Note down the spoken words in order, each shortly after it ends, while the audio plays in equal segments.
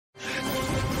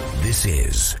This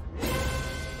is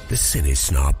the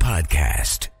CineSnob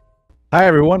Podcast. Hi,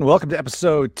 everyone. Welcome to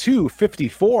episode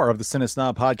 254 of the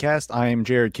CineSnob Podcast. I am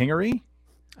Jared Kingery.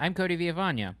 I'm Cody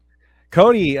Viavagna.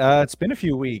 Cody, it's been a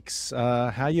few weeks.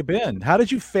 How you been? How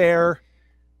did you fare?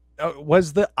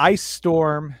 Was the ice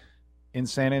storm in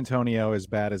San Antonio as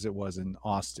bad as it was in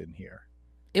Austin here?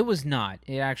 It was not.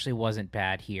 It actually wasn't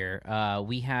bad here.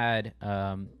 We had,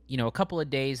 a couple of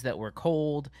days that were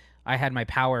cold. I had my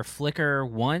power flicker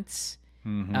once,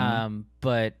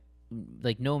 but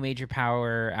like no major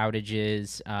power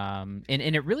outages. And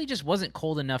it really just wasn't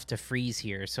cold enough to freeze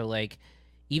here. So like,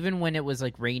 even when it was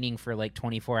like raining for like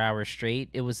 24 hours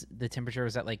straight, the temperature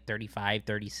was at like 35,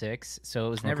 36. So it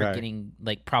was never getting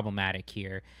like problematic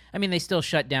here. I mean, they still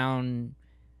shut down,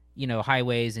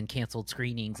 highways and canceled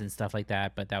screenings and stuff like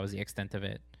that, but that was the extent of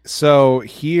it. So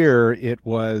here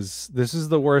this is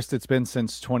the worst it's been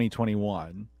since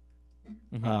 2021.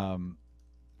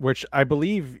 Which I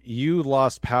believe you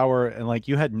lost power and like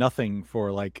you had nothing for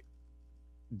like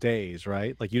days,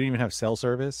 right? Like you didn't even have cell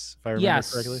service, if I remember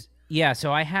correctly. Yeah,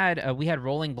 so we had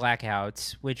rolling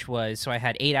blackouts, so I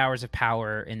had 8 hours of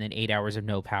power and then 8 hours of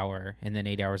no power and then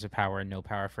 8 hours of power and no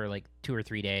power for like 2 or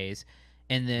 3 days.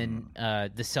 And then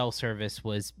the cell service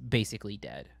was basically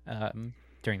dead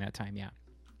during that time, yeah.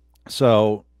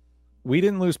 So we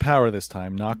didn't lose power this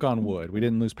time, knock on wood. We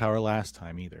didn't lose power last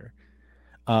time either.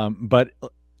 But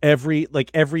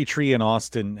every tree in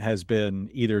Austin has been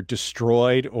either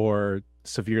destroyed or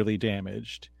severely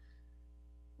damaged.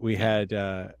 We had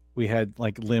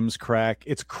like limbs crack.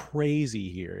 It's crazy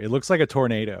here. It looks like a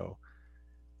tornado,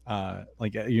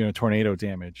 tornado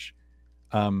damage.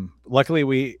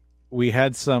 Luckily we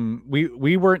had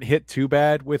we weren't hit too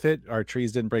bad with it. Our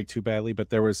trees didn't break too badly, but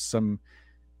there was some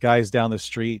guys down the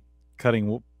street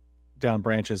cutting down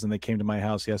branches, and they came to my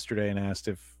house yesterday and asked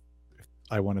if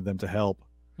I wanted them to help.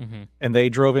 And they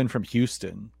drove in from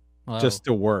Houston just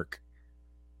to work.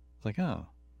 It's like, oh,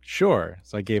 sure.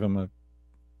 So I gave them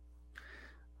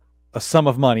a sum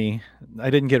of money. I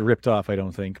didn't get ripped off, I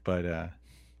don't think, but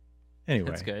anyway,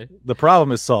 that's good. The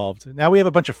problem is solved. Now we have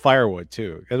a bunch of firewood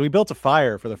too, because we built a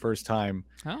fire for the first time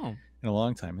in a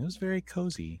long time. It was very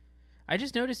cozy. I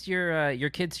just noticed your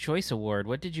Kids' Choice Award.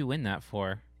 What did you win that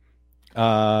for? It's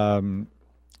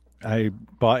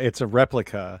a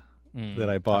replica that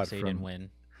I bought so you didn't win.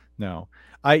 No.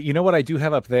 You know what I do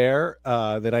have up there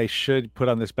that I should put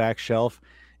on this back shelf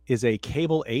is a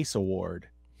Cable Ace Award.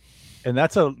 And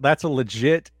that's a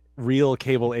legit real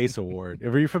Cable Ace Award.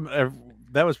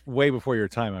 That was way before your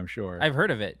time, I'm sure. I've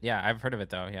heard of it. Yeah, I've heard of it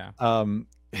though. Yeah.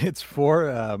 It's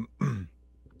for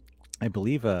I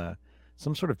believe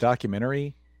some sort of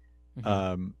documentary.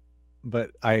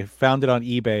 But I found it on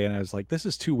eBay and I was like, this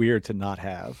is too weird to not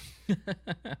have.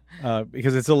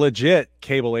 Because it's a legit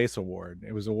Cable Ace Award.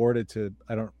 It was awarded to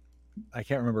I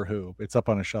can't remember who. It's up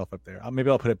on a shelf up there. Maybe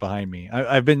I'll put it behind me.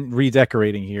 I've been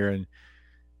redecorating here and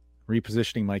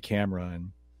repositioning my camera,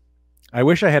 and I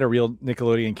wish I had a real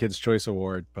Nickelodeon Kids' Choice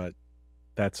Award, but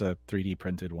that's a 3D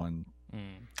printed one.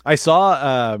 I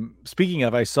saw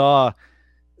I saw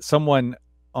someone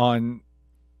on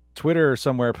Twitter or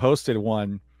somewhere posted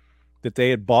one that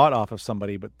they had bought off of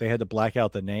somebody, but they had to black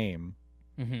out the name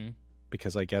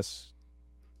because I guess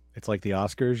it's like the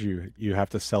Oscars. You have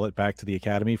to sell it back to the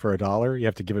Academy for $1. You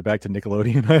have to give it back to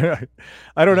Nickelodeon.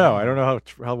 I don't know. I don't know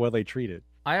how well they treat it.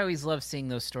 I always love seeing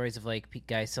those stories of like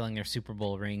guys selling their Super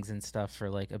Bowl rings and stuff for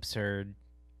like absurd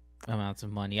amounts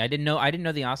of money. I didn't know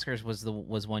the Oscars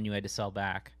was one you had to sell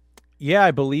back. Yeah, I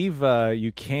believe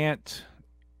you can't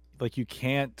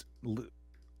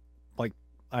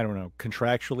I don't know,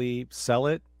 contractually sell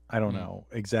it. I don't know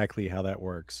exactly how that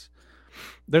works.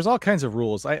 There's all kinds of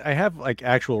rules. I have like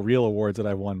actual real awards that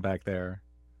I won back there.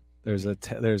 There's a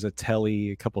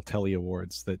couple Telly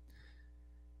awards that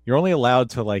you're only allowed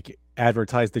to like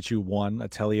advertise that you won a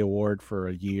Telly award for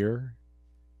a year.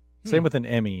 Same with an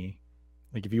Emmy.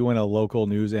 Like if you win a local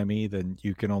news Emmy, then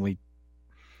you can only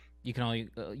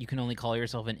call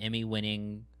yourself an Emmy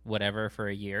winning whatever for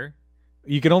a year.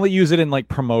 You can only use it in like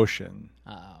promotion.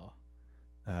 Oh.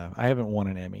 I haven't won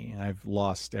an Emmy. I've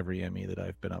lost every Emmy that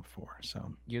I've been up for.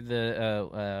 So you're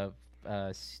the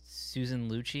Susan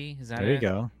Lucci. Is that there? You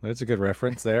go. That's a good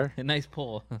reference there. A nice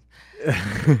pull.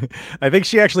 I think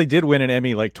she actually did win an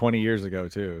Emmy like 20 years ago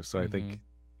too. So I think,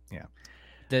 yeah.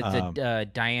 The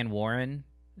Diane Warren.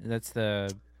 That's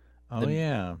the songwriter.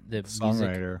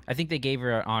 Music. I think they gave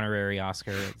her an honorary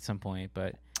Oscar at some point,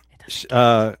 but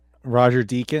Roger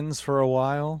Deakins for a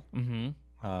while.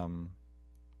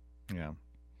 Yeah,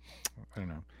 I don't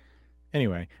know.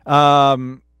 Anyway,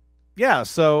 yeah.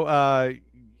 So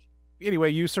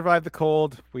anyway, you survived the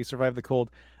cold. We survived the cold.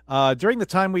 During the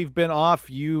time we've been off,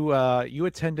 you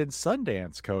attended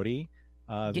Sundance, Cody.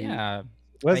 The Yeah,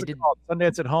 what I is it did. called?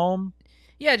 Sundance at home.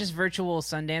 Yeah, just virtual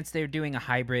Sundance. They're doing a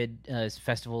hybrid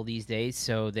festival these days.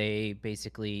 So they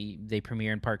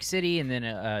premiere in Park City, and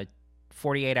then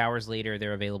 48 hours later,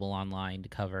 they're available online to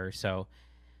cover. So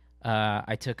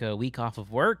I took a week off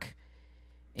of work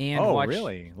and Oh, watched.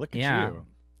 really? Look at Yeah, you.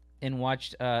 and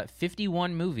watched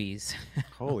 51 movies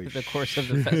Holy over the course of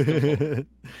the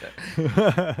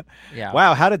festival. Yeah.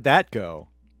 Wow, how did that go?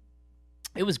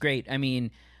 It was great. I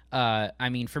mean,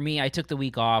 for me, I took the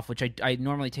week off, which I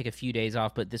normally take a few days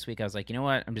off, but this week I was like, you know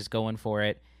what? I'm just going for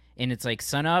it. And it's like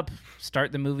sun up,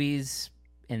 start the movies,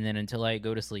 and then until I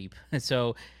go to sleep.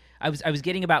 So I was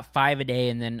getting about 5 a day,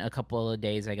 and then a couple of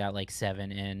days I got like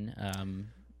 7 in.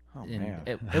 Oh, and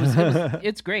man.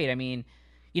 it's great. I mean,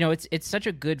 it's such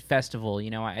a good festival.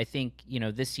 I think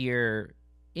this year,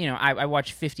 I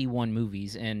watched 51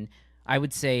 movies, and I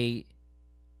would say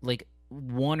like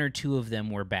one or two of them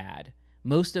were bad.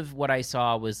 Most of what I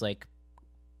saw was like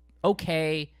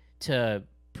okay to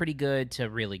pretty good to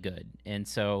really good. And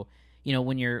so,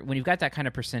 when you've got that kind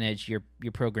of percentage, you're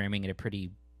programming at a pretty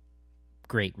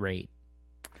great rate.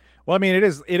 Well, I mean, it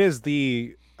is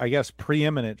the, I guess,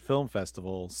 preeminent film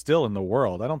festival still in the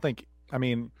world. I don't think, I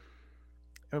mean,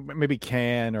 maybe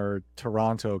Cannes or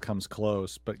Toronto comes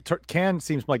close, but Cannes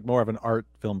seems like more of an art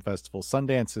film festival.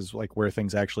 Sundance is like where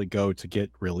things actually go to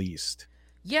get released.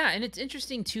 Yeah, and it's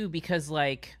interesting too because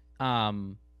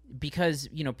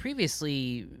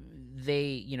previously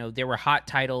there were hot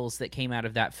titles that came out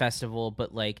of that festival,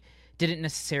 but like didn't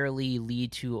necessarily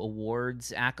lead to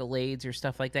awards, accolades, or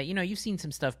stuff like that. You've seen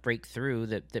some stuff break through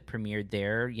that premiered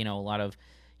there. A lot of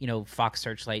Fox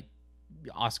Searchlight,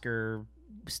 Oscar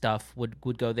stuff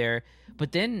would go there,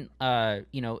 but then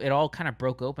it all kind of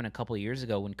broke open a couple of years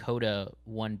ago when Coda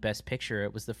won Best Picture.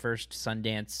 It was the first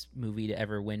Sundance movie to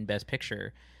ever win Best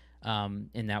Picture, and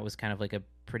that was kind of like a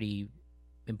pretty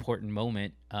important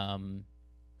moment,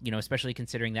 especially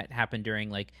considering that happened during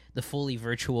like the fully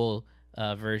virtual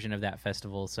version of that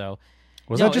festival. So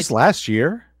was that just last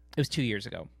year? It was 2 years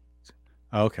ago.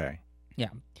 Okay. Yeah.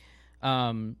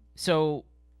 So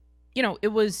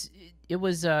it was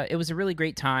a really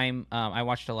great time. I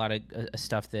watched a lot of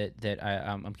stuff that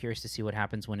I'm curious to see what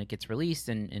happens when it gets released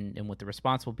and what the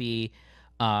response will be.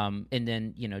 And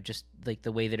then just like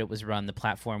the way that it was run, the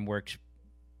platform worked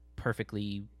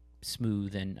perfectly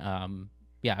smooth, and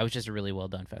it was just a really well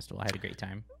done festival. I had a great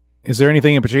time. Is there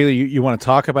anything in particular you want to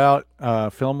talk about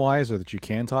film wise, or that you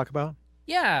can talk about?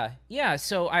 Yeah.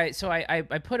 So I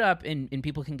put up, and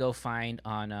people can go find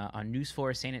on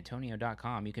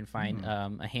news4sanantonio.com. You can find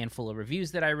a handful of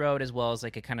reviews that I wrote, as well as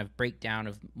like a kind of breakdown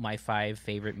of my 5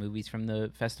 favorite movies from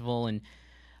the festival. And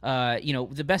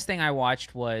the best thing I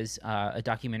watched was a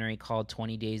documentary called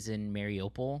 20 Days in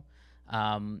Mariupol.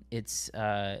 It's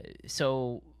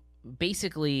so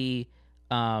basically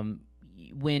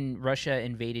when Russia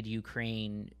invaded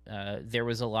Ukraine, there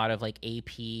was a lot of like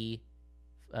AP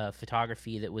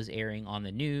photography that was airing on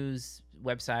the news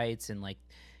websites, and like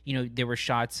there were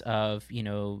shots of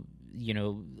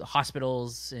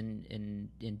hospitals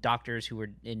and doctors who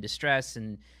were in distress,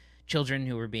 and children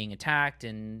who were being attacked,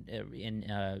 and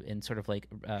in sort of like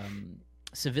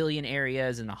civilian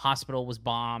areas, and the hospital was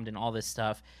bombed and all this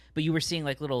stuff. But you were seeing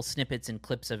like little snippets and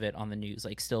clips of it on the news,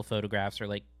 like still photographs or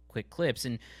like quick clips.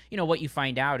 And what you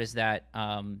find out is that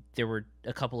there were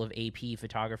a couple of AP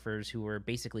photographers who were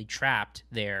basically trapped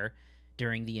there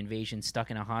during the invasion,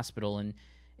 stuck in a hospital, and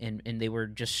they were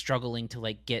just struggling to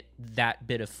like get that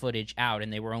bit of footage out,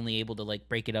 and they were only able to like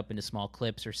break it up into small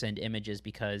clips or send images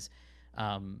because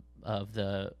of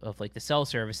like the cell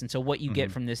service. And so what you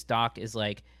get from this doc is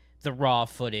like the raw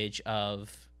footage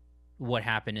of what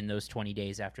happened in those 20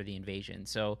 days after the invasion.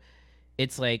 So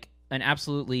it's like an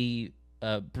absolutely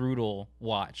brutal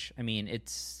watch. I mean,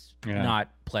 it's not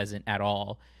pleasant at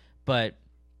all, but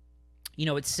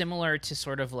it's similar to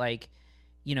sort of like,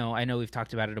 I know we've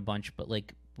talked about it a bunch, but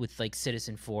like with like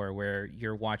Citizen 4, where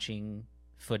you're watching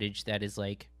footage that is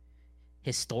like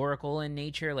historical in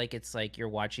nature. Like it's like you're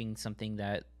watching something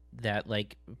that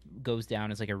like goes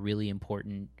down as like a really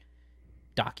important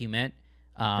document.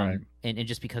 Right. And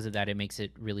just because of that, it makes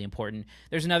it really important.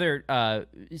 There's another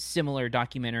similar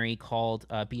documentary called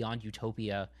Beyond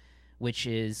Utopia, which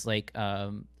is like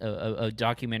a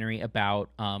documentary about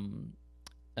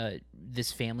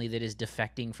this family that is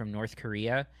defecting from North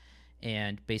Korea.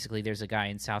 And basically there's a guy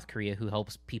in South Korea who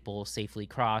helps people safely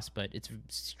cross, but it's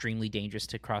extremely dangerous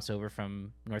to cross over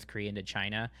from North Korea into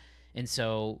China. And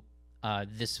so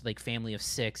this like family of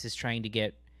 6 is trying to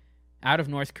get out of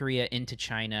North Korea into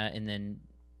China, and then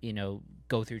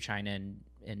go through China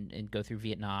and go through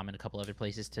Vietnam and a couple other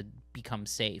places to become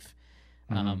safe.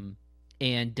 Mhm.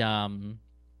 And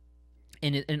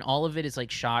all of it is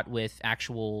like shot with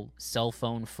actual cell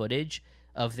phone footage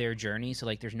of their journey. So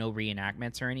like there's no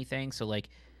reenactments or anything. So like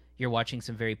you're watching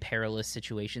some very perilous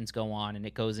situations go on, and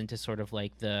it goes into sort of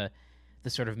like the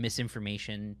sort of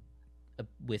misinformation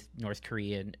with North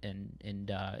Korea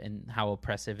and how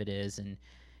oppressive it is, and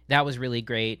that was really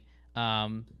great.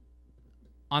 On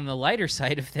the lighter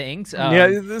side of things, Yeah,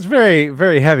 it's very,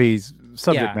 very heavy subject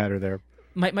yeah. matter there.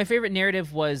 My favorite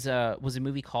narrative was a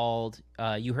movie called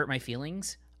 "You Hurt My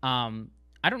Feelings."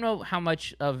 I don't know how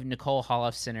much of Nicole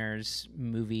Holofcener's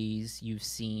movies you've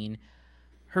seen.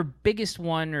 Her biggest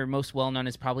one or most well known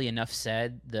is probably Enough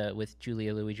Said, with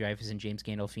Julia Louis-Dreyfus and James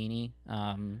Gandolfini.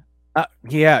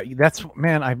 Yeah, that's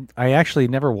man. I actually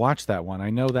never watched that one. I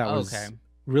know that was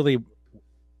really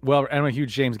well. I'm a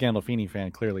huge James Gandolfini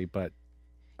fan, clearly, but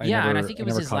and I think it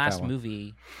was his last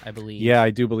movie, I believe. Yeah, I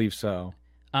do believe so.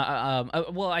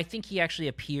 Well, I think he actually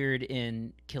appeared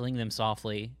in Killing Them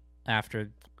Softly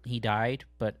after he died,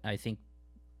 but I think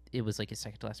it was like his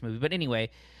second to last movie. But anyway,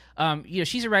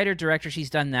 she's a writer director. She's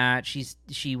done that.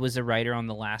 She was a writer on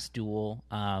The Last Duel.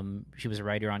 She was a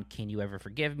writer on Can You Ever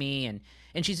Forgive Me?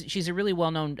 And she's a really well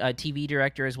known TV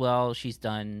director as well. She's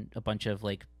done a bunch of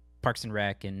like Parks and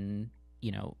Rec and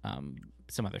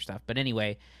some other stuff. But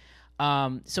anyway.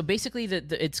 So basically,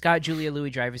 it's got Julia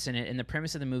Louis-Dreyfus in it, and the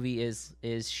premise of the movie is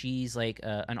she's like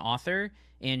an author,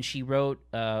 and she wrote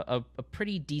a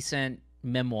pretty decent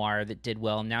memoir that did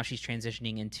well. And now she's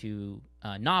transitioning into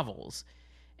novels,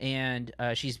 and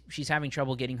she's having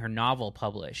trouble getting her novel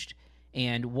published.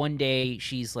 And one day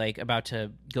she's like about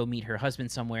to go meet her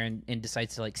husband somewhere, and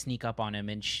decides to like sneak up on him,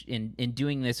 and in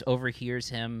doing this overhears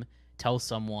him tell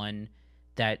someone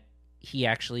that he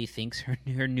actually thinks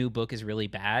her new book is really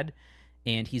bad,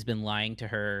 and he's been lying to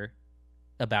her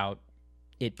about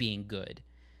it being good.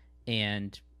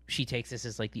 And she takes this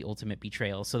as like the ultimate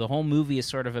betrayal. So the whole movie is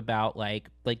sort of about like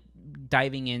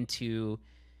diving into,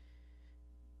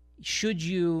 should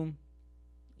you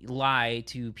lie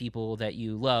to people that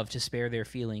you love to spare their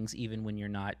feelings even when you're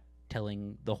not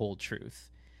telling the whole truth?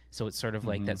 So it's sort of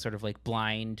like that sort of like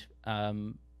blind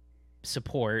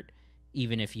support,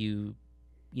 even if you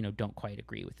don't quite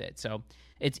agree with it. So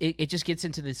it just gets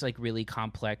into this like really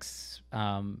complex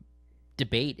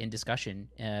debate and discussion,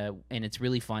 and it's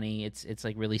really funny. It's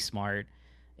like really smart,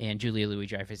 and Julia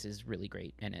Louis-Dreyfus is really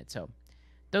great in it. So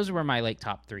those were my like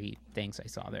top 3 things I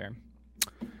saw there.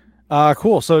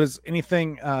 Cool. So does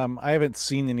anything? I haven't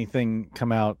seen anything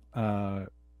come out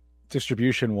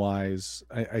distribution wise.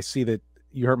 I see that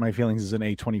You Hurt My Feelings is an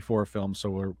A24 film,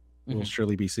 so we'll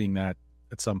surely be seeing that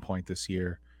at some point this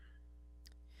year.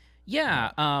 Yeah,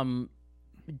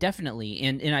 definitely.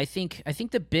 And I think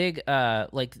the big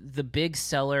the big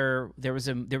seller, there was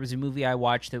a movie I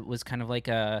watched that was kind of like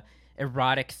a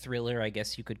erotic thriller, I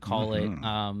guess you could call it.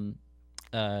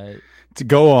 To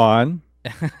go on.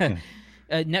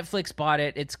 Netflix bought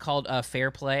it. It's called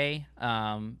Fair Play.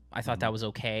 I thought that was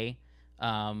okay.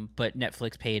 But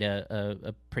Netflix paid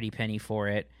a pretty penny for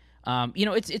it.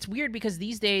 It's weird because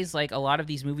these days, like, a lot of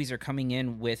these movies are coming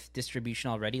in with distribution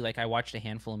already. Like, I watched a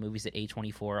handful of movies that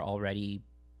A24 already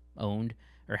owned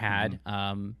or had.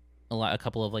 A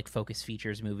couple of like Focus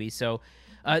Features movies. So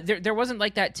there wasn't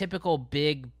like that typical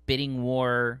big bidding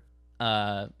war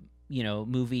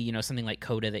movie, something like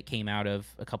Coda that came out of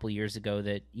a couple of years ago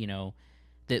that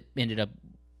that ended up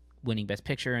winning Best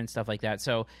Picture and stuff like that.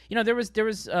 So there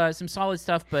was some solid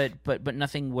stuff, but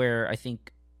nothing where I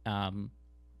think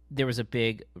there was a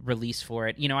big release for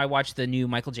it. I watched the new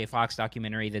Michael J. Fox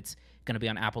documentary that's going to be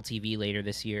on Apple TV later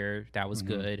this year. That was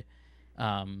good.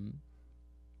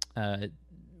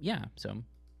 Yeah, so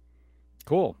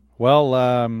cool. Well,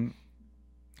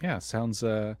 yeah, sounds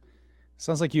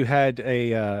like you had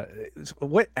a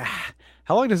what?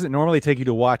 How long does it normally take you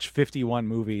to watch 51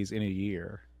 movies in a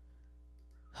year?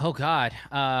 Oh God,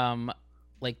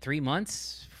 like 3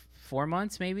 months, 4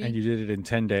 months, maybe. And you did it in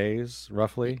 10 days,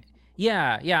 roughly.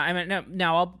 Yeah. I mean,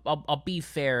 now I'll be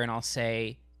fair and I'll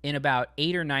say in about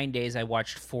 8 or 9 days I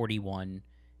watched 41,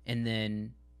 and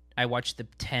then I watched the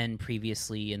 10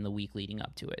 previously in the week leading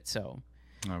up to it. So,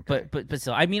 okay. But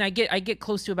still, I mean, I get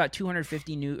close to about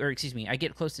 250 I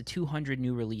get close to 200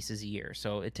 new releases a year.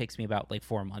 So it takes me about like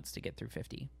 4 months to get through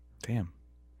 50. Damn.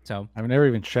 So I've never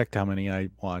even checked how many I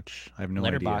watch. I have no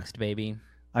idea. Letterboxd, baby.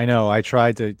 I know. I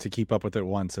tried to keep up with it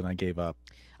once and I gave up.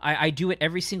 I do it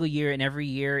every single year, and every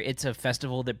year it's a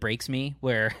festival that breaks me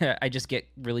where I just get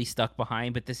really stuck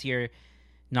behind. But this year,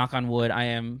 knock on wood, I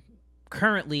am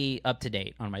currently up to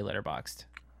date on my Letterboxd.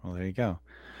 Well, there you go.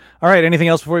 All right. Anything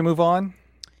else before we move on?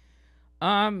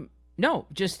 No,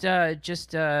 just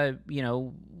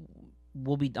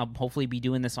we'll be hopefully be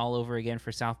doing this all over again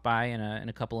for South by in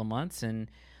a couple of months, and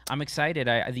I'm excited.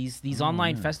 These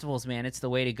online festivals, man, it's the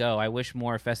way to go. I wish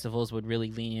more festivals would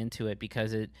really lean into it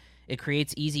because it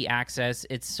creates easy access.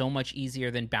 It's so much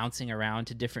easier than bouncing around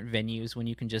to different venues when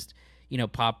you can just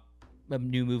pop a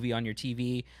new movie on your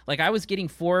TV. Like I was getting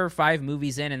 4 or 5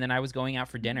 movies in, and then I was going out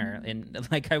for dinner, and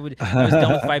I was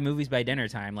done with 5 movies by dinner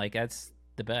time. Like that's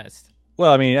the best.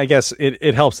 Well, I mean, I guess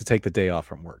it helps to take the day off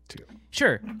from work too.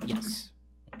 Sure. Yes.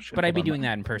 But I'd be doing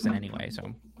that in person anyway.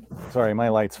 So. Sorry, my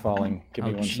light's falling. Give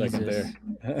me one Jesus. second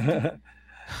there.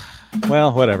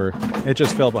 Well, whatever. It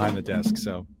just fell behind the desk.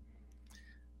 So.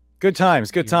 Good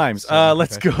times. Good times.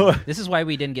 Let's go. This is why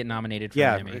we didn't get nominated for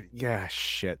an Emmy. Yeah.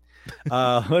 Shit.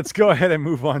 Let's go ahead and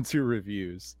move on to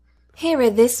reviews. Here are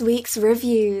this week's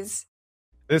reviews.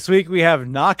 This week we have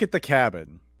Knock at the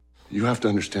Cabin. You have to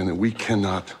understand that we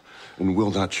cannot and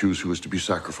will not choose who is to be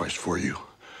sacrificed for you.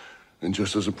 And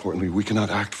just as importantly, we cannot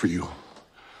act for you.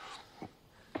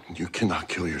 You cannot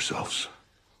kill yourselves.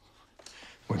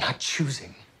 We're not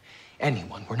choosing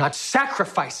anyone. We're not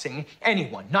sacrificing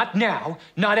anyone. Not now,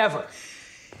 not ever.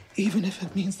 Even if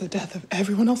it means the death of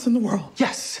everyone else in the world.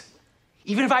 Yes.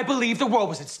 Even if I believe the world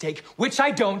was at stake, which I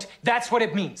don't, that's what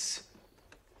it means.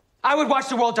 I would watch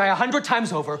the world die 100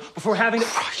 times over before having to...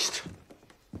 Christ.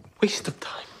 Waste of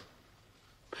time.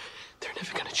 They're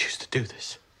never going to choose to do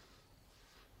this.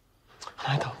 And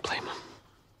I don't blame them.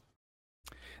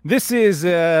 This is,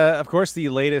 of course, the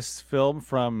latest film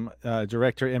from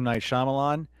director M. Night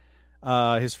Shyamalan.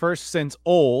 His first since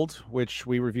Old, which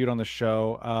we reviewed on the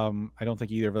show. I don't think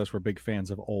either of us were big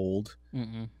fans of Old.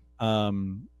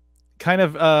 Kind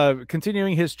of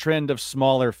continuing his trend of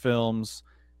smaller films.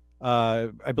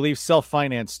 I believe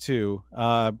self-financed too.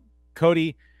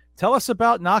 Cody, tell us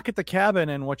about Knock at the Cabin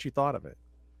and what you thought of it.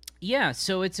 Yeah,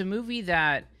 so it's a movie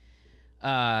that,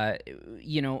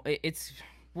 it's...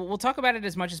 We'll talk about it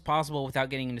as much as possible without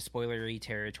getting into spoilery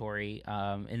territory,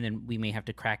 and then we may have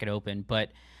to crack it open. But,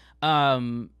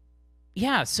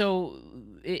 yeah, so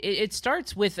it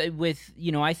starts with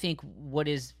I think what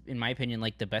is, in my opinion,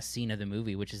 like the best scene of the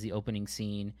movie, which is the opening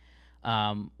scene,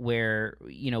 where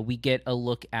we get a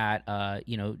look at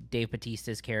Dave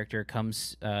Bautista's character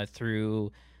comes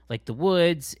through like the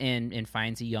woods and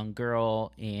finds a young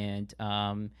girl and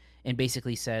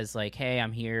basically says like, hey,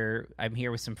 I'm here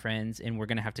with some friends and we're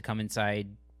gonna have to come inside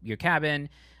your cabin.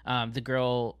 The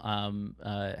girl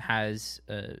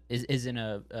is in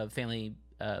a family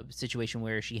situation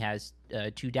where she has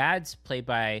 2 dads played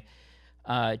by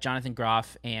Jonathan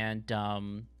Groff and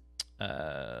the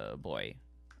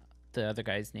other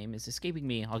guy's name is escaping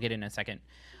me. I'll get in a second.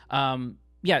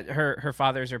 Her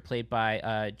fathers are played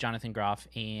by Jonathan Groff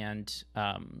and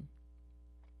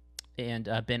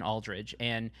Ben Aldridge,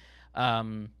 and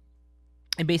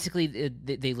basically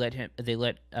they let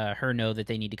her know that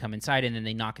they need to come inside, and then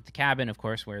they knock at the cabin, of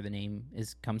course, where the name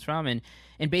comes from, and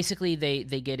basically they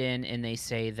get in and they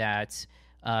say that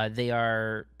they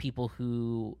are people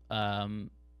who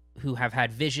have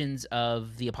had visions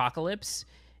of the apocalypse,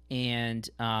 and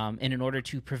in order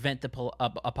to prevent the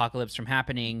apocalypse from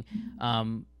happening,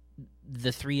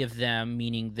 the 3 of them,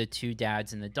 meaning the 2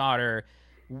 dads and the daughter,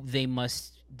 they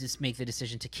must just make the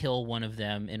decision to kill one of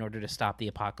them in order to stop the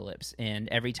apocalypse. And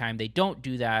every time they don't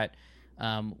do that,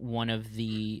 one of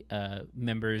the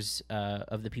members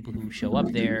of the people who show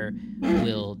up there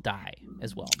will die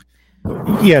as well.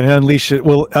 Yeah, and unleash it.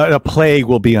 Well, a plague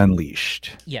will be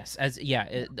unleashed. Yes,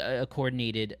 a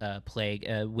coordinated plague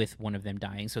with one of them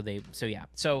dying.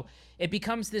 So it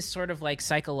becomes this sort of like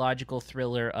psychological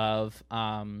thriller of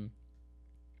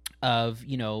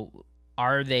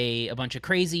are they a bunch of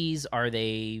crazies? Are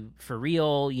they for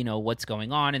real? What's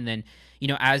going on? And then,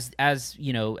 as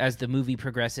the movie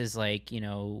progresses, like,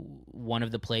 one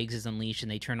of the plagues is unleashed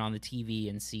and they turn on the TV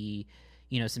and see,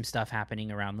 some stuff happening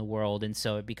around the world. And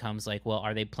so it becomes like, well,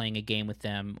 are they playing a game with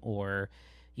them, or,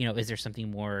 is there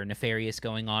something more nefarious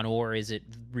going on, or is it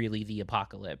really the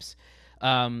apocalypse?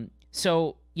 I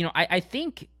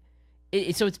think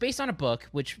so it's based on a book,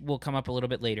 which will come up a little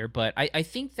bit later, but I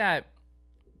think that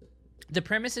the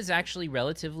premise is actually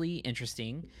relatively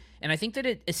interesting, and I think that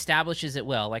it establishes it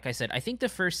well. Like I said, I think the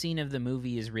first scene of the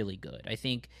movie is really good. I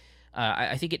think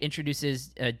it introduces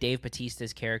Dave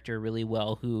Bautista's character really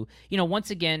well, who, once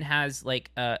again has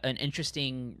like an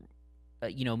interesting,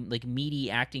 like meaty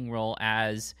acting role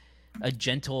as a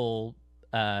gentle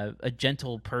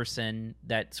person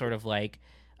that sort of like,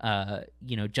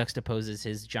 juxtaposes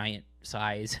his giant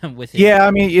size with his. Yeah,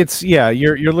 I mean,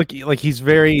 you're looking like he's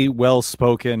very well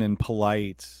spoken and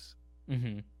polite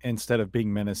instead of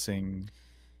being menacing.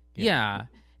 Yeah.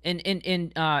 And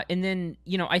then,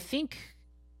 I think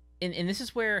and this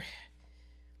is where,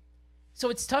 so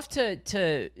it's tough to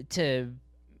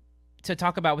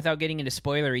talk about without getting into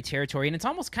spoilery territory, and it's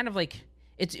almost kind of like,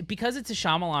 it's because it's a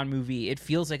Shyamalan movie, it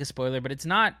feels like a spoiler, but it's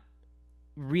not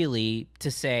really to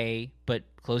say, but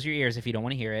close your ears if you don't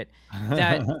want to hear it,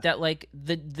 that like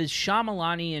the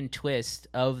Shyamalanian twist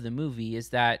of the movie is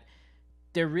that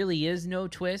there really is no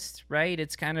twist, right?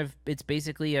 It's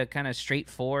basically a kind of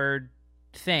straightforward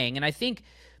thing. And I think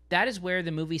that is where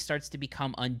the movie starts to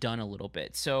become undone a little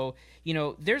bit. So,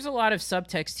 there's a lot of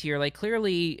subtext here. Like,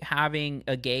 clearly having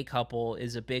a gay couple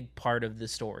is a big part of the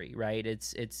story, right?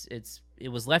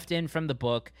 It was left in from the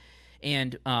book.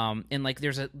 And like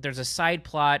there's a side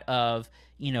plot of,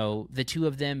 the two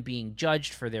of them being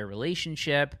judged for their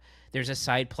relationship. There's a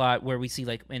side plot where we see,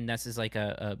 like, and this is like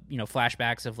a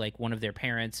flashbacks of like one of their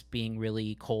parents being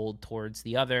really cold towards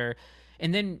the other.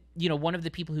 And then, one of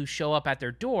the people who show up at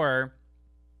their door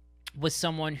was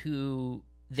someone who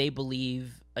they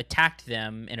believe attacked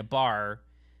them in a bar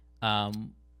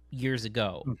years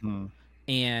ago.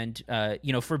 And,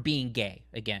 for being gay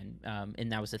again.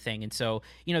 And that was the thing. And so,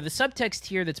 the subtext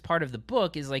here that's part of the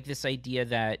book is like this idea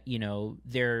that,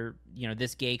 they're,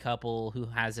 this gay couple who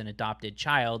has an adopted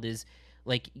child is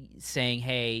like saying,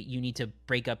 hey, you need to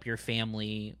break up your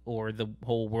family or the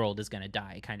whole world is going to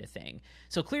die kind of thing.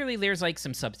 So clearly there's like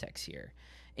some subtext here.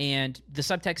 And the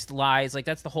subtext lies, like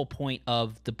that's the whole point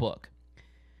of the book.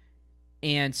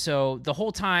 And so the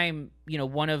whole time,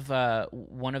 one of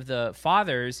the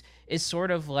fathers is sort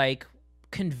of like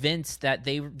convinced that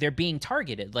they're being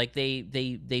targeted. Like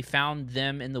they found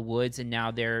them in the woods, and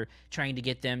now they're trying to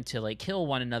get them to like kill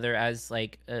one another as an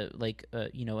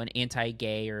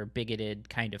anti-gay or bigoted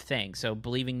kind of thing. So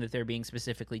believing that they're being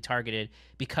specifically targeted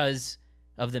because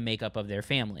of the makeup of their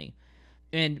family.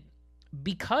 And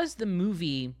because the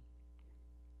movie,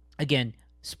 again,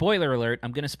 spoiler alert,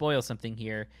 I'm going to spoil something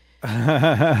here.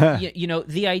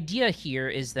 The idea here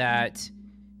is that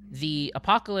the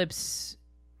apocalypse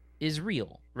is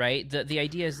real, right? The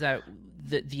idea is that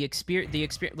the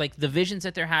experience, like the visions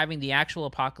that they're having, the actual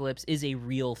apocalypse is a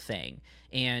real thing,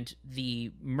 and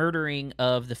the murdering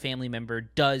of the family member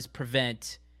does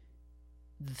prevent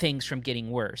things from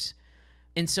getting worse.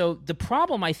 And so the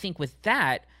problem, I think, with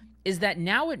that is that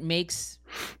now it makes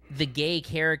the gay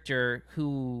character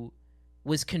who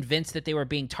was convinced that they were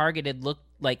being targeted look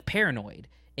like paranoid,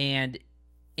 and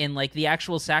like the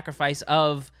actual sacrifice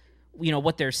of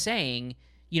what they're saying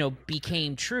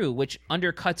became true, which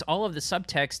undercuts all of the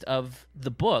subtext of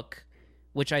the book,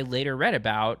 which I later read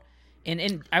about.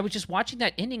 And I was just watching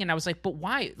that ending and I was like, but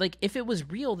why? Like, if it was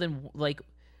real, then like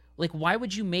why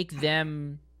would you make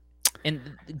them and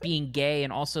being gay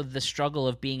and also the struggle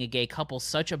of being a gay couple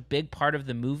such a big part of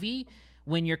the movie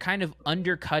when you're kind of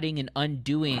undercutting and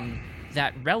undoing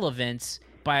that relevance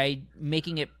by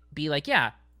making it be like,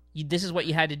 yeah, this is what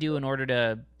you had to do in order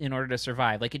to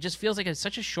survive. Like, it just feels like it's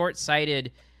such a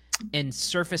short-sighted and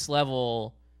surface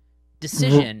level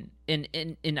decision.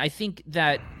 And I think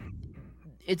that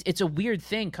it's a weird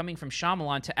thing coming from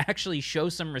Shyamalan to actually show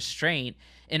some restraint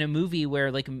in a movie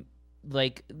where like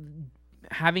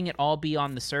having it all be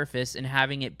on the surface and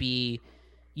having it be,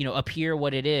 appear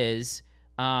what it is,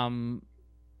 kind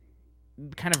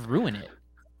of ruin it.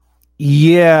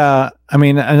 Yeah, I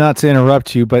mean, not to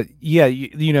interrupt you, but yeah,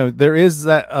 there is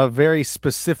a very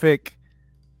specific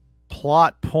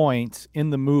plot point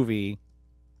in the movie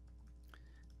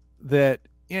that,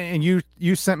 and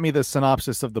you sent me the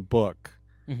synopsis of the book.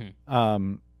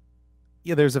 Mm-hmm.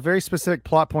 There's a very specific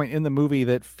plot point in the movie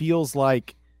that feels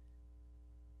like,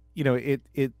 it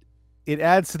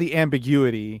adds to the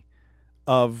ambiguity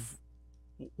of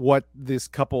what this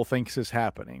couple thinks is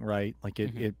happening, right? Like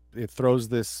it throws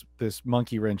this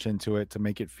monkey wrench into it to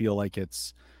make it feel like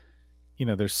it's,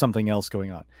 there's something else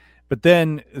going on. But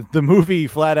then the movie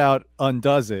flat out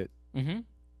undoes it.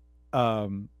 Yeah,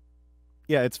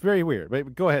 it's very weird.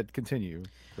 But go ahead, continue,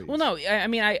 please. Well, no, I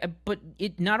mean, but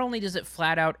it not only does it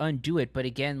flat out undo it, but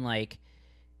again, like,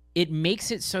 it makes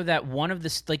it so that one of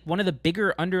the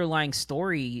bigger underlying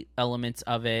story elements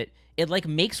of it, it like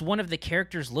makes one of the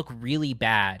characters look really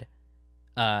bad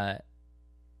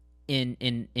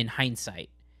in hindsight,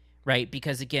 right?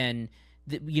 Because again,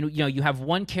 you have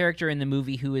one character in the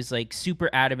movie who is like super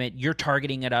adamant, you're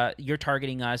targeting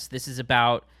us, this is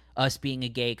about us being a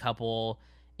gay couple,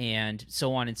 and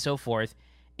so on and so forth.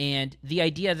 And the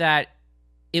idea that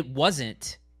it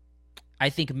wasn't I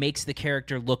think makes the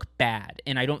character look bad.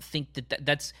 And I don't think that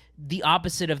that's the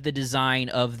opposite of the design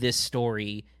of this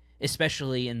story,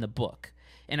 especially in the book.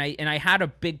 And I had a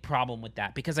big problem with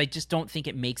that because I just don't think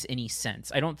it makes any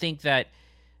sense. I don't think that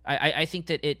I think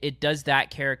that it does that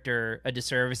character a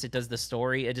disservice. It does the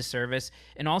story a disservice.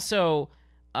 And also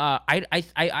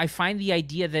I find the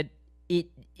idea that it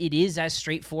is as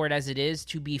straightforward as it is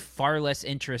to be far less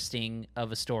interesting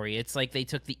of a story. It's like they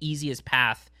took the easiest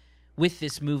path with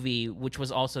this movie, which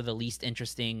was also the least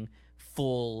interesting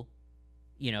full,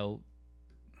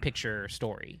 picture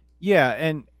story. Yeah,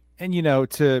 and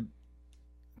to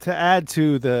add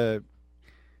to the,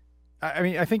 I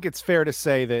mean, I think it's fair to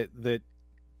say that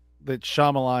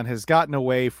Shyamalan has gotten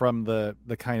away from the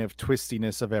kind of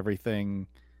twistiness of everything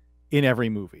in every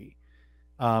movie.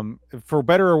 For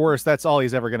better or worse, that's all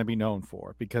he's ever going to be known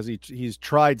for, because he's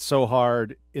tried so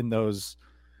hard in those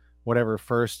whatever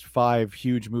first 5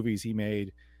 huge movies he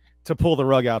made to pull the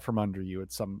rug out from under you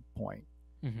at some point.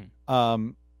 Mm-hmm.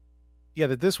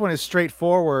 That this one is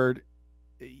straightforward,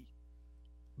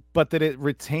 but that it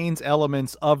retains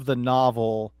elements of the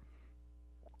novel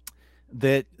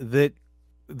that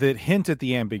hint at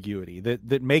the ambiguity,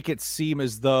 that make it seem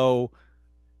as though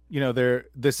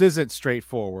this isn't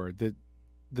straightforward,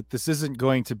 that this isn't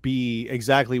going to be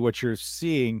exactly what you're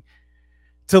seeing.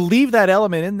 To leave that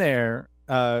element in there,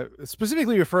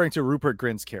 specifically referring to Rupert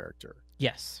Grint's character.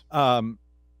 Yes. And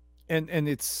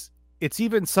it's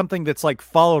even something that's like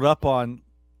followed up on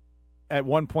at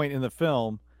one point in the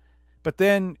film, but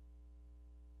then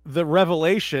the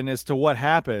revelation as to what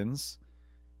happens,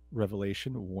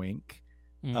 revelation wink,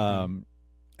 Mm-hmm.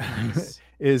 Nice.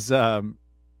 is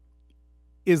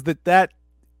that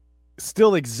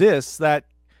still exists, that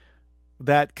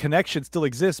connection still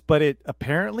exists, but it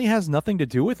apparently has nothing to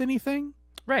do with anything.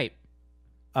 Right.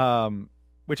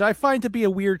 Which I find to be a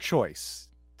weird choice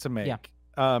to make.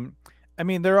 Yeah. I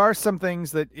mean, there are some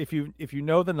things that if you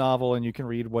know the novel and you can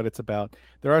read what it's about,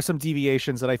 there are some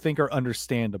deviations that I think are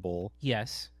understandable.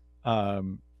 Yes.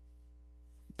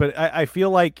 But I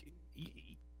feel like,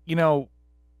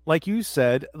 like you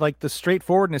said, like the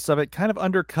straightforwardness of it kind of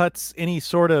undercuts any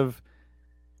sort of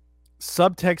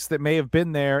subtext that may have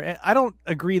been there. And I don't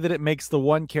agree that it makes the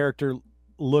one character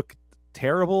look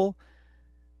terrible,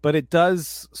 but it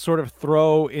does sort of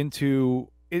throw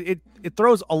into it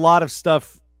throws a lot of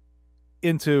stuff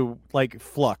into like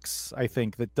flux, I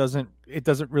think, that doesn't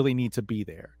really need to be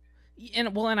there.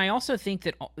 And I also think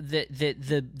that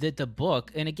the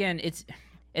book, and again,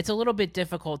 it's a little bit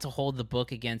difficult to hold the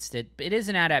book against it. It is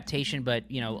an adaptation, but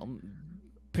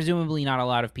presumably not a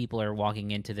lot of people are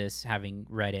walking into this having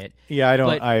read it. Yeah,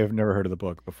 I have never heard of the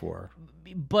book before.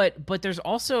 But there's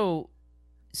also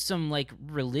some like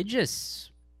religious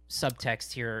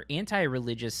subtext here,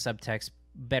 anti-religious subtext,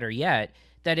 better yet,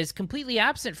 that is completely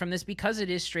absent from this because it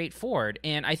is straightforward.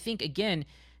 And I think, again,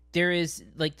 there is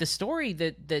like the story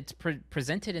that's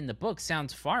presented in the book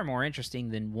sounds far more interesting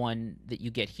than one that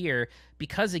you get here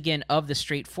because, again, of the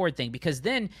straightforward thing. Because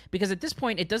at this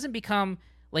point, it doesn't become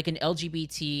like an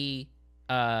LGBT,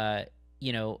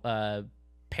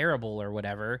 parable or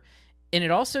whatever. And it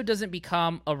also doesn't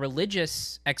become a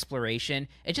religious exploration.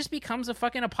 It just becomes a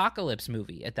fucking apocalypse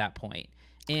movie at that point.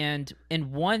 And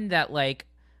one that, like,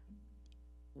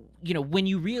 when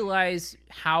you realize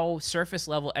how surface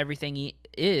level everything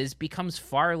is, becomes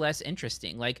far less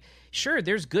interesting. Like, sure,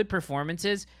 there's good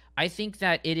performances. I think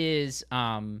that it is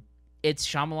it's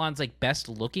Shyamalan's like best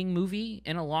looking movie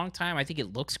in a long time. I think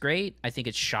it looks great. I think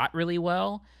it's shot really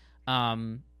well.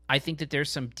 I think that there's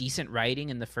some decent writing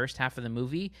in the first half of the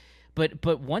movie.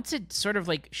 But once it sort of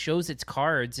like shows its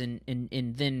cards and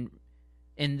then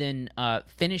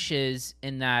finishes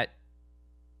in that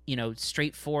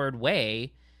straightforward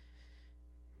way,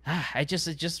 it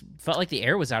just felt like the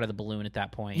air was out of the balloon at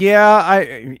that point. Yeah,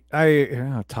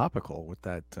 I topical with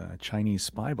that Chinese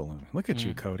spy balloon. Look at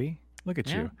you, Cody. Look at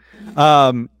you.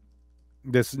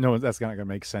 That's not going to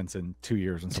make sense in 2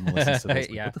 years when someone listens to this.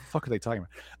 Like, what the fuck are they talking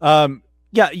about?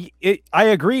 I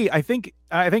agree. I think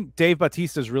Dave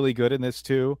Bautista is really good in this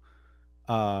too.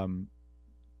 Kind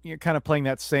of playing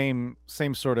that same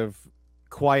sort of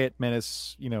quiet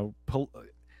menace,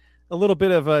 a little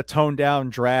bit of a toned down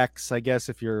Drax, I guess,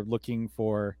 if you're looking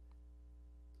for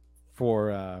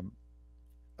a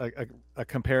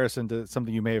comparison to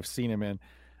something you may have seen him in.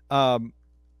 I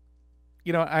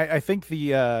think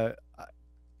the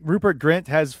Rupert Grint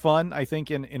has fun, I think,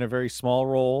 in a very small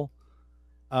role.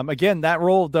 Again, that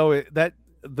role though, that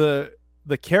the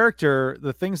character,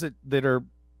 the things that are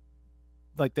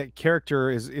like that character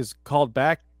is called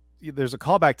back there's a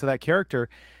callback to that character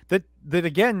that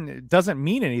again doesn't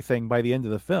mean anything by the end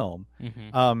of the film.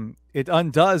 It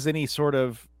undoes any sort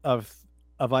of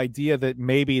idea that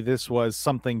maybe this was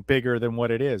something bigger than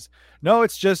what it is. No,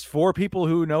 it's just 4 people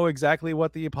who know exactly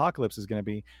what the apocalypse is going to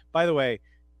be. By the way,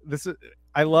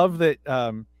 I love that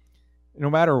no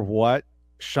matter what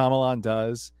Shyamalan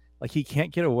does, like he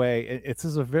can't get away. It's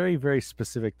a very, very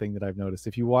specific thing that I've noticed.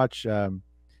 If you watch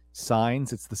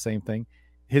Signs, it's the same thing.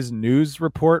 His news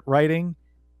report writing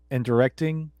and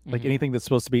directing, like anything that's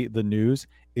supposed to be the news,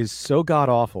 is so god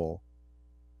awful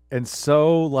and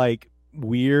so like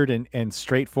weird and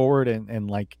straightforward and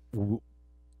like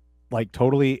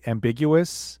totally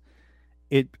ambiguous.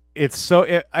 It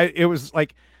was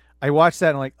like I watched that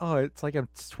and like, oh, it's like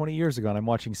it's 20 years ago and I'm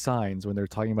watching Signs when they're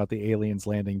talking about the aliens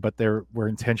landing, but we're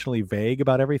intentionally vague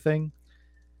about everything.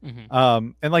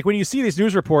 And like when you see these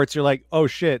news reports, you're like, oh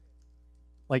shit,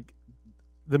 like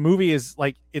the movie is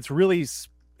like it's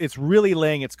really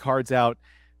laying its cards out,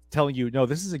 telling you, no,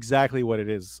 this is exactly what it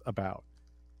is about.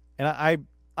 And I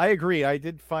agree. I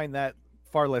did find that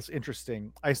far less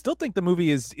interesting. I still think the movie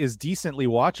is decently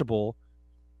watchable.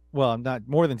 Well, not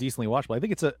more than decently watchable. I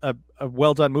think it's a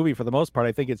well done movie for the most part.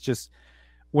 I think it's just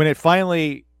when it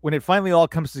finally all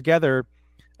comes together,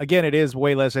 again, it is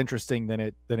way less interesting than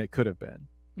it could have been.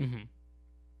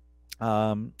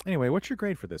 Anyway, what's your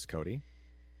grade for this, Cody?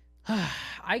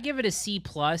 I give it a C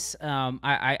plus.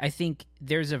 I think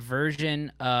there's a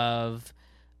version of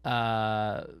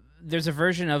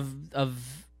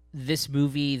this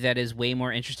movie that is way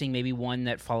more interesting. Maybe one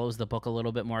that follows the book a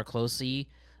little bit more closely.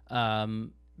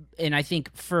 And I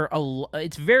think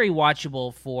it's very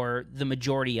watchable for the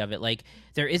majority of it. Like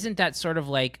there isn't that sort of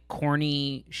like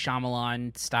corny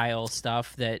Shyamalan style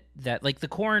stuff that like the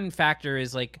corn factor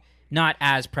is like not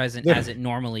as present as it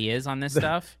normally is on this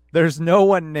stuff. There's no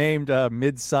one named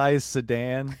mid-sized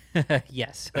sedan.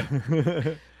 Yes.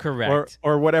 Correct.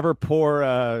 Or whatever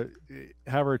poor,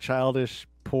 however childish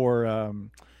poor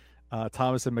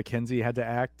Thomas and Mackenzie had to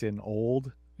act in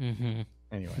Old.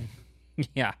 Anyway.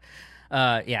 Yeah.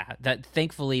 That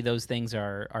thankfully those things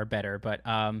are better,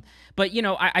 but you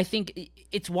know, I think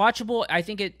it's watchable. I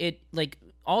think it like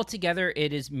altogether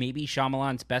it is maybe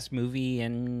Shyamalan's best movie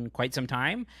in quite some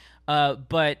time.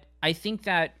 But I think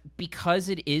that because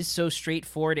it is so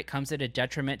straightforward, it comes at a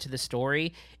detriment to the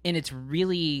story, and it's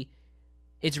really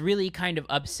kind of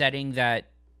upsetting that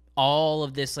all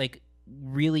of this like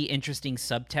really interesting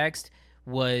subtext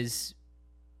was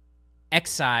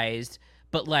excised,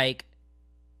 but like.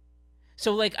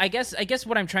 So, like, I guess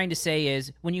what I'm trying to say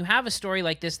is when you have a story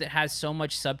like this that has so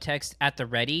much subtext at the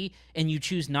ready and you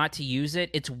choose not to use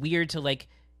it, it's weird to, like,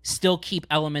 still keep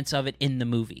elements of it in the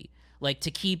movie. Like,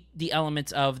 to keep the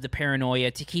elements of the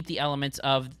paranoia, to keep the elements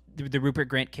of the Rupert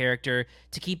Grint character,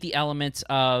 to keep the elements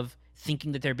of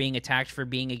thinking that they're being attacked for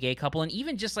being a gay couple, and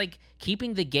even just, like,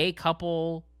 keeping the gay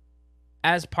couple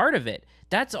as part of it.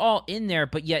 That's all in there,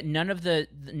 but yet none of the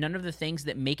things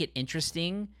that make it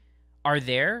interesting are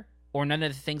there. Or none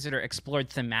of the things that are explored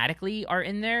thematically are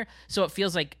in there. So it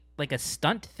feels like a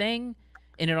stunt thing,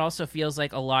 and it also feels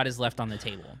like a lot is left on the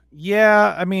table.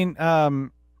 Yeah, I mean,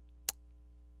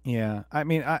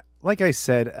 like I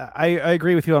said, I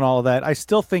agree with you on all of that. I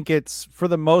still think it's, for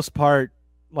the most part,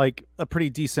 like a pretty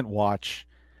decent watch.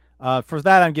 For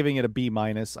that, I'm giving it a B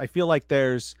minus. I feel like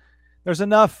there's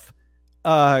enough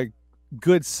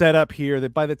good setup here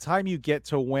that by the time you get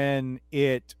to when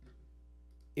it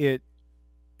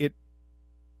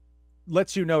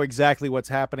lets you know exactly what's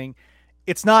happening,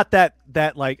 it's not that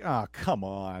like, oh, come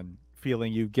on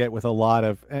feeling you get with a lot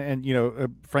of, and you know,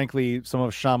 frankly, some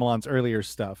of Shyamalan's earlier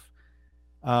stuff.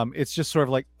 It's just sort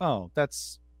of like, oh,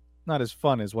 that's not as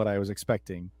fun as what I was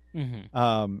expecting. You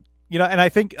know, and I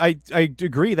think I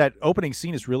agree that opening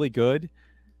scene is really good.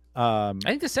 I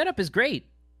think the setup is great.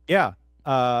 Yeah.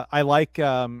 I like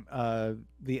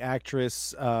the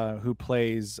actress who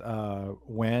plays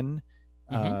Wen.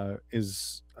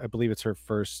 Is, I believe it's her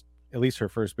first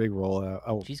big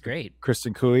role. She's great.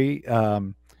 Kristen Cui.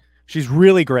 She's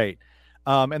really great.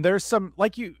 And there's some,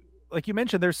 like you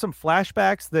mentioned, there's some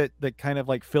flashbacks that kind of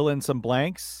like fill in some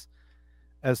blanks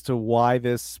as to why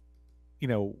these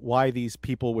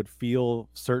people would feel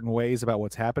certain ways about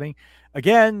what's happening.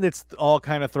 Again, it's all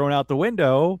kind of thrown out the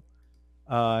window.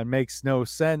 It makes no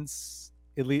sense.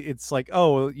 It's like,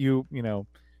 oh, you know,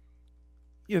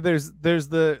 there's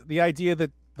the idea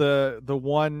that the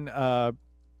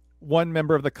one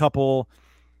member of the couple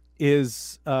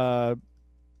is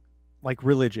like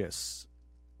religious,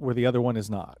 where the other one is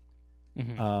not.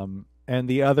 And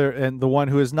the one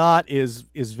who is not is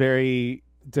very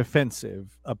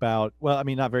defensive about, well, I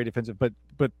mean, not very defensive, but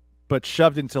but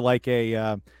shoved into like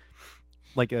a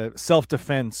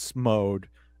self-defense mode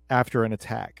after an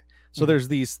attack. So there's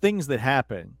these things that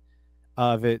happen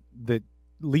that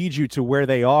lead you to where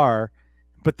they are,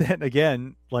 but then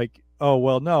again, like, oh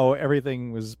well, no,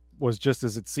 everything was just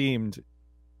as it seemed.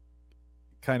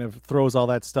 Kind of throws all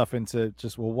that stuff into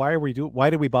just, well, why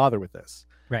did we bother with this?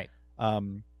 Right.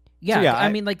 Yeah, so yeah, I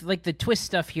mean, like the twist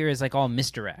stuff here is like all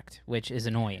misdirect, which is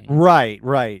annoying. Right.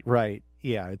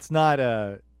 Yeah, it's not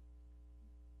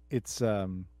it's it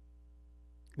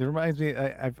reminds me.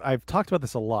 I've talked about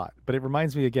this a lot, but it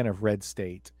reminds me again of Red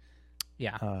State.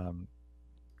 Yeah.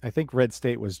 I think Red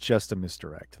State was just a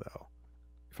misdirect, though,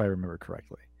 if I remember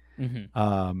correctly.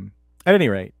 Mm-hmm. At any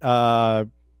rate,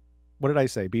 what did I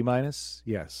say? B-?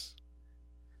 Yes.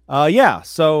 Yeah.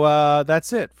 So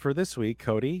that's it for this week,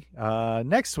 Cody.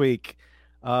 Next week,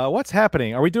 what's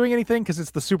happening? Are we doing anything? Because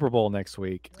it's the Super Bowl next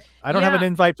week. I don't have an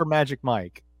invite for Magic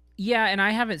Mike. Yeah, and I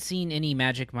haven't seen any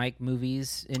Magic Mike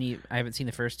movies. I haven't seen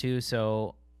the first two,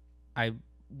 so I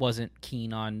wasn't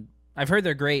keen on. I've heard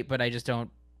they're great, but I just don't.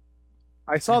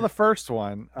 I saw the first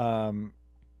one. I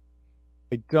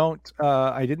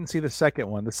didn't see the second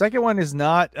one. The second one is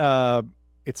not.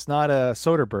 It's not a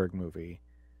Soderbergh movie.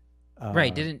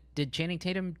 Right. Did Channing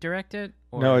Tatum direct it?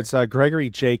 Or... No, it's Gregory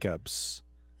Jacobs.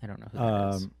 I don't know who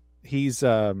that is. He's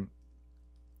a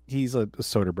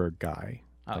Soderbergh guy.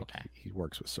 Oh, like okay. He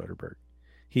works with Soderbergh.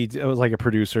 It was like a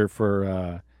producer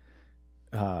for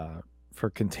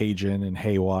Contagion and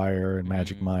Haywire and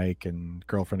Magic Mike and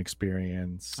Girlfriend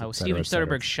Experience. Oh, Steven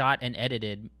Soderbergh shot and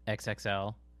edited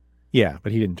XXL. Yeah,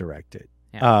 but he didn't direct it.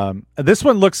 Yeah. This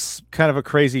one looks kind of a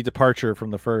crazy departure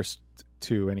from the first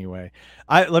two anyway.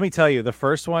 Let me tell you, the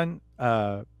first one,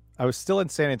 I was still in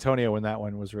San Antonio when that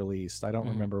one was released. I don't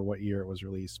remember what year it was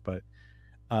released, but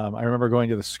I remember going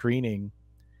to the screening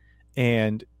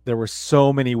and there were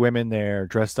so many women there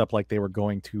dressed up like they were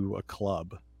going to a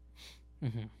club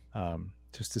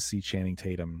just to see Channing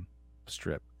Tatum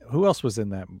strip. Who else was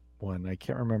in that one? I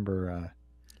can't remember.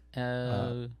 I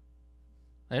don't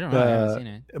know. I haven't seen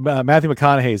it. Matthew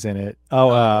McConaughey's in it.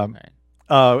 Okay.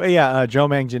 Joe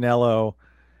Manganiello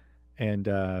and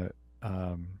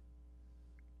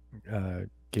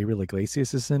Gabriel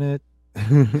Iglesias is in it.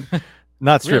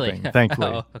 Not stripping, Really? thankfully.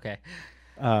 Oh, okay.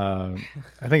 I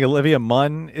think Olivia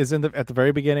Munn is at the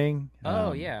very beginning.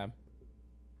 Yeah.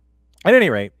 At any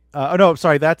rate, no,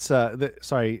 sorry, that's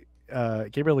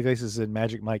Gabriel Iglesias is in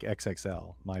Magic Mike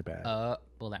XXL. My bad.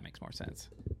 Well, that makes more sense.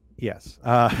 Yes.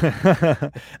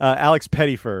 Alex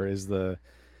Pettyfer is the.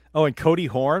 Oh, and Cody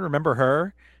Horn, remember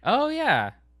her? Oh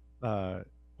yeah.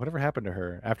 Whatever happened to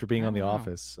her after being on The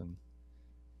Office? And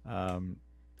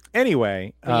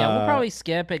anyway, yeah, we'll probably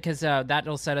skip it because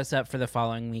that'll set us up for the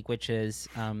following week, which is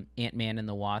Ant-Man and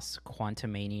the Wasp: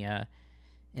 Quantumania,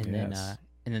 and then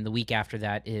the week after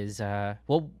that is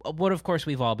what of course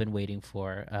we've all been waiting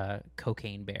for,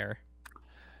 Cocaine Bear.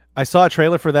 I saw a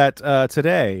trailer for that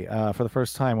today for the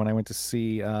first time when I went to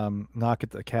see Knock at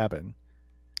the Cabin.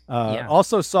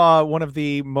 Also saw one of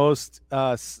the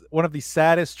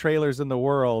saddest trailers in the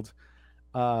world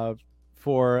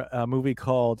for a movie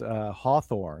called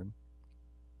Hawthorne.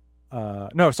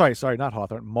 No, sorry, not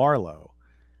Hawthorne. Marlowe.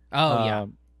 Oh yeah.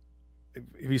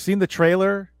 Have you seen the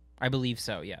trailer? I believe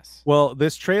so. Yes. Well,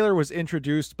 this trailer was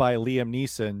introduced by Liam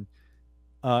Neeson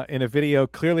in a video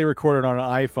clearly recorded on an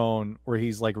iPhone where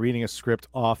he's like reading a script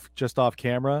just off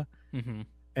camera. Mm-hmm.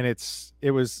 And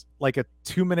it was like a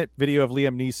 2-minute video of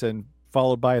Liam Neeson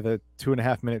followed by the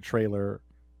 2.5-minute trailer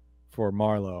for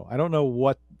Marlowe. I don't know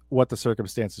what the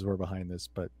circumstances were behind this,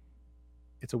 but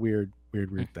it's a weird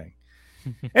thing.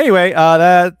 Anyway,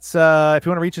 that's if you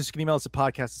want to reach us, you can email us at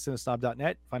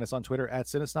podcast@cinesnob.net. Find us on Twitter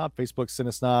 @cinesnob, Facebook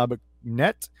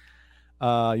cinesnob.net,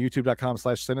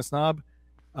 youtube.com/cinesnob.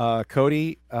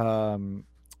 Cody, are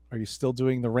you still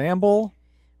doing the Ramble?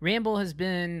 Ramble has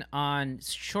been on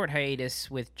short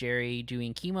hiatus with Jerry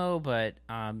doing chemo, but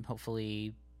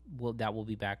hopefully that will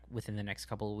be back within the next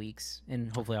couple of weeks,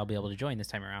 and hopefully I'll be able to join this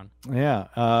time around. Yeah.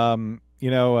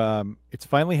 It's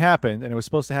finally happened, and it was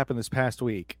supposed to happen this past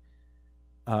week.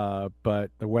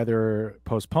 But the weather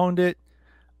postponed it.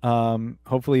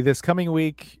 Hopefully this coming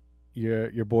week,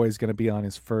 your boy's going to be on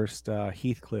his first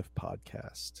Heathcliff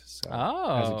podcast. So,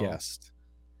 as a guest.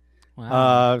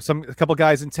 Wow. A couple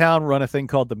guys in town run a thing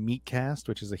called the Meatcast,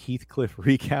 which is a Heathcliff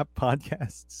recap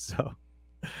podcast. So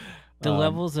the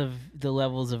levels of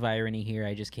irony here,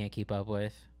 I just can't keep up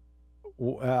with.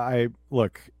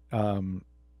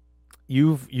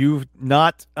 You've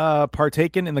not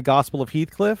partaken in the Gospel of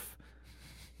Heathcliff.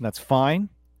 That's fine.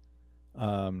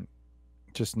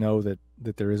 Just know that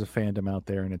there is a fandom out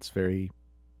there, and it's very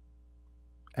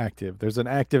active. There's an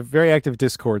very active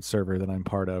Discord server that I'm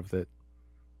part of that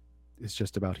is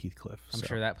just about Heathcliff. I'm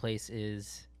sure that place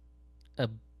is a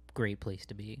great place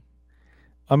to be.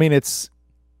 I mean, it's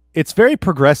very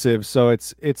progressive, so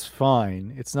it's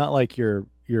fine. It's not like you're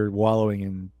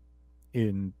wallowing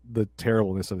in the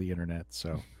terribleness of the internet.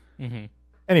 So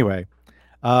anyway,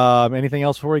 anything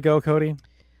else before we go, Cody?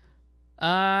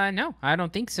 No, I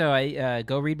don't think so. I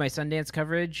go read my Sundance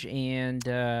coverage and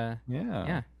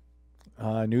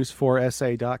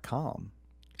news4sa.com.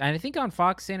 And I think on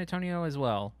Fox San Antonio as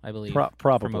well, I believe.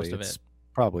 Probably. For most of it.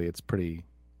 Probably it's pretty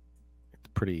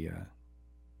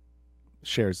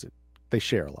shares it. They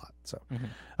share a lot. So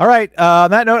all right,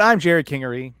 on that note, I'm Jared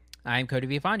Kingery. I'm Cody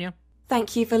Villafana.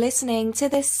 Thank you for listening to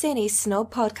the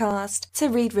CineSnob podcast. To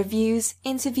read reviews,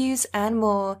 interviews, and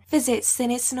more, visit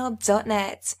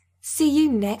cinesnob.net. See you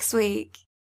next week.